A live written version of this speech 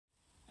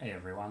Hey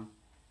everyone,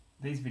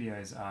 these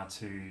videos are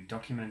to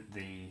document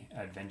the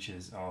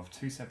adventures of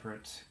two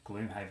separate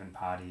Gloomhaven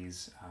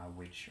parties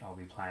which I'll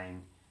be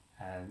playing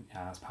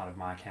as part of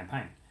my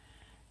campaign.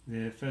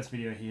 The first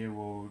video here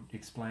will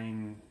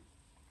explain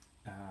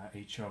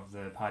each of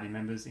the party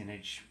members in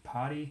each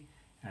party,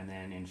 and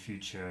then in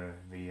future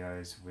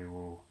videos we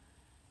will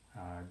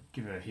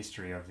give a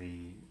history of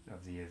the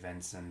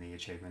events and the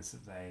achievements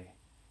that they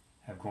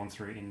have gone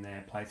through in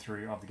their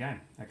playthrough of the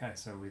game. Okay,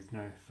 so with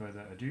no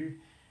further ado,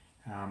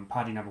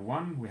 party number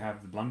one, we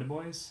have the Blunder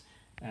boys,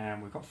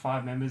 and we've got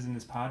 5 members in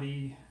this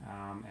party,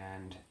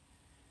 and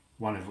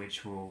one of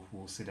which will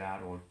sit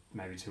out, or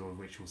maybe 2 of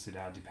which will sit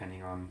out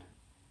depending on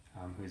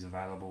who's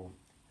available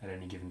at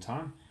any given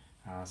time.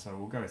 So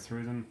we'll go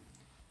through them.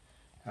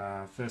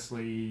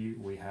 Firstly,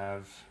 we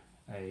have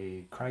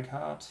a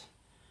Craighart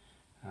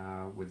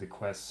with the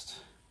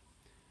quest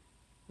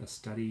A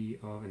Study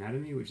of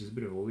Anatomy, which is a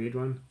bit of a weird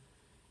one.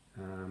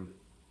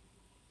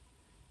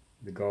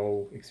 The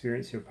goal,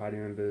 experience your party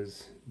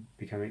members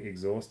becoming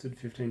exhausted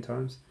 15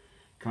 times.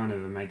 Kind of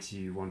makes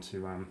you want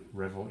to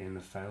revel in the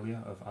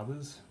failure of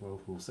others. Well,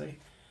 we'll see.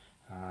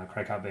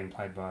 Craighart being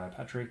played by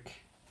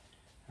Patrick.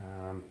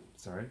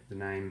 The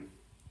name,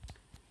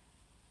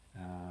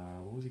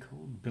 what was he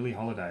called? Billy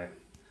Holiday.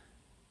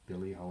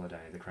 Billy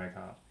Holiday, the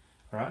Craighart.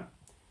 Alright.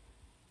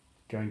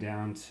 Going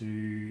down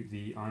to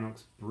the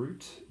Inox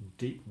Brute,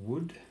 Deep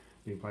Wood,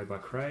 being played by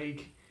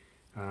Craig.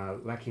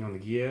 Lacking on the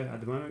gear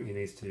at the moment, he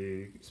needs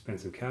to spend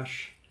some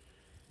cash.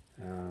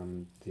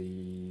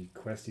 The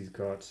quest he's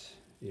got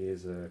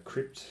is a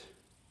Crypt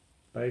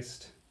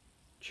based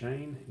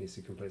chain. He needs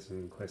to complete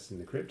some quests in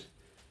the Crypt.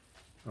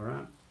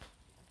 Alright.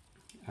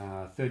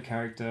 Third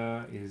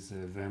character is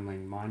a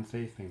Vermling Mine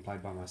Thief, being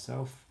played by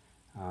myself.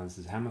 This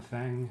is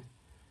Hammerfang.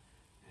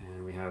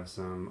 And we have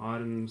some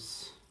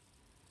items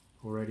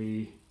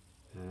already.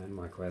 And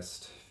my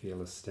quest,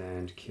 Fearless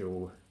Stand,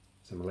 kill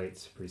some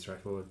elites, pretty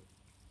straightforward.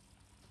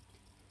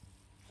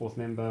 Fourth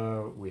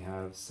member, we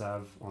have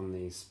Sav on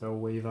the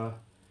Spellweaver,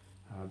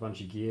 a bunch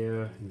of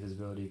gear,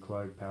 invisibility,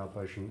 cloak, power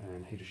potion,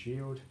 and heater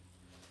shield.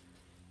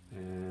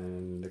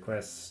 And the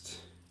quest,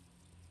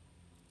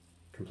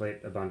 complete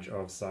a bunch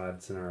of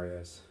side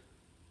scenarios.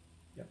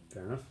 Yep,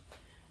 fair enough.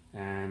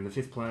 And the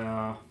fifth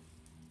player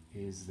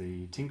is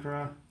the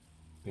Tinkerer,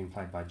 being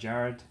played by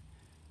Jared.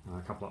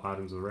 A couple of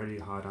items already,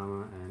 hide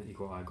armor and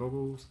eagle eye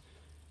goggles.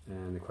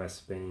 And the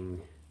quest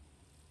being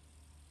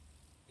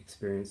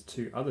experience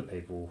 2 other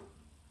people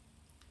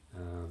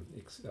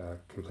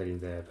completing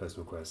their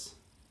personal quests.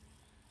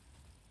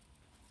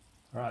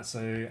 Alright,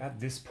 so at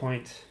this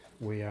point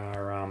we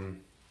are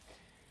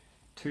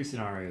 2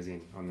 scenarios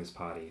in on this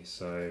party.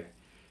 So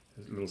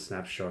a little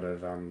snapshot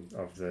of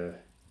the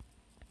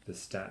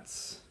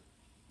stats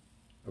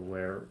of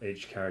where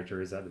each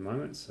character is at the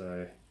moment.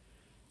 So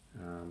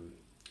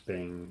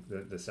being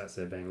the stats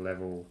there being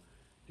level,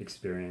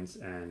 experience,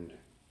 and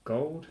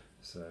gold.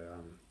 So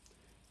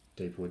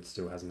Deepwood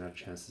still hasn't had a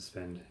chance to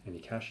spend any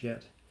cash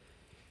yet.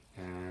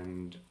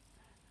 And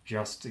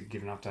just to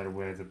give an update of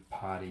where the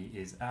party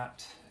is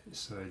at,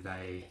 so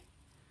they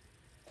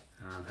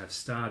have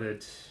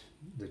started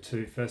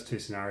the first two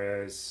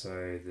scenarios.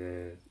 So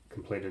they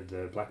completed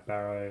the Black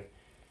Barrow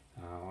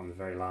on the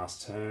very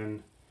last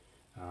turn,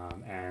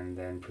 and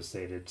then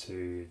proceeded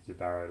to the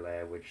Barrow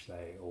Lair, which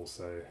they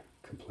also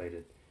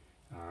completed.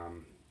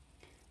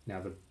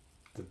 Now the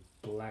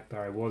Black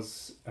Barrow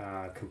was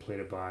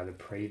completed by the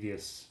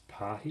previous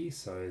party,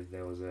 so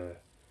there was a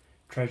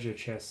treasure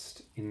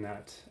chest in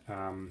that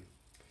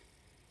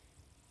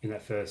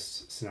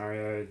first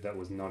scenario that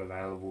was not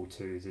available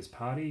to this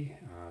party,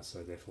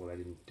 so therefore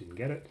they didn't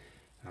get it.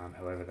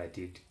 However, they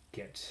did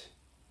get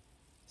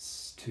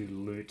to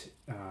loot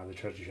the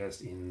treasure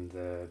chest in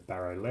the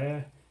Barrow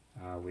Lair,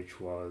 which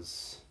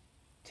was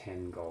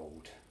 10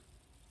 gold.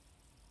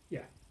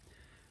 Yeah.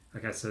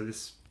 Okay, so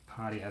this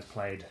party has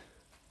played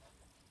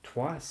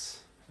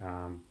twice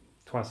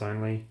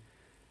only,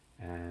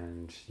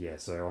 and yeah,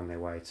 so on their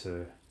way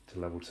to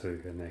level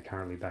 2, and they're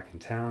currently back in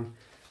town.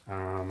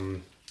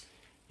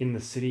 In the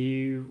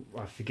city,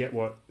 I forget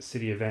what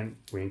city event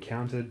we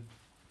encountered,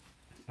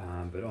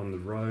 but on the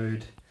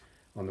road,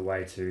 on the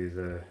way to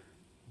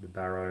the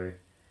Barrow,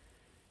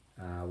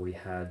 we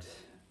had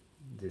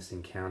this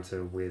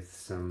encounter with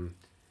some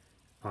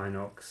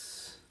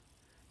Inox.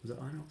 Was it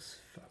Inox?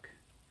 Fuck.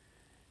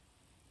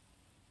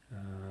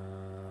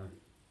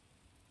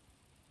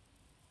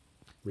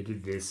 We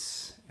did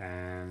this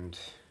and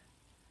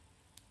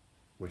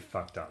we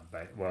fucked up.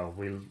 Well,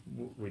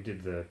 we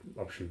did the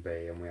option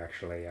B, and we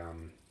actually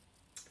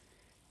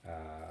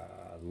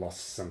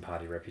lost some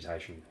party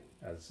reputation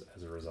as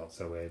a result.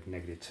 So we're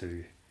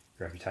 -2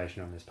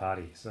 reputation on this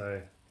party.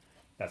 So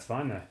that's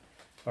fine though.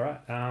 All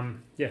right.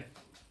 Yeah.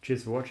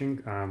 Cheers for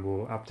watching.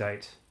 We'll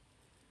update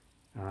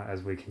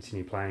as we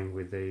continue playing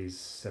with these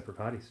separate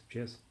parties.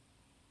 Cheers.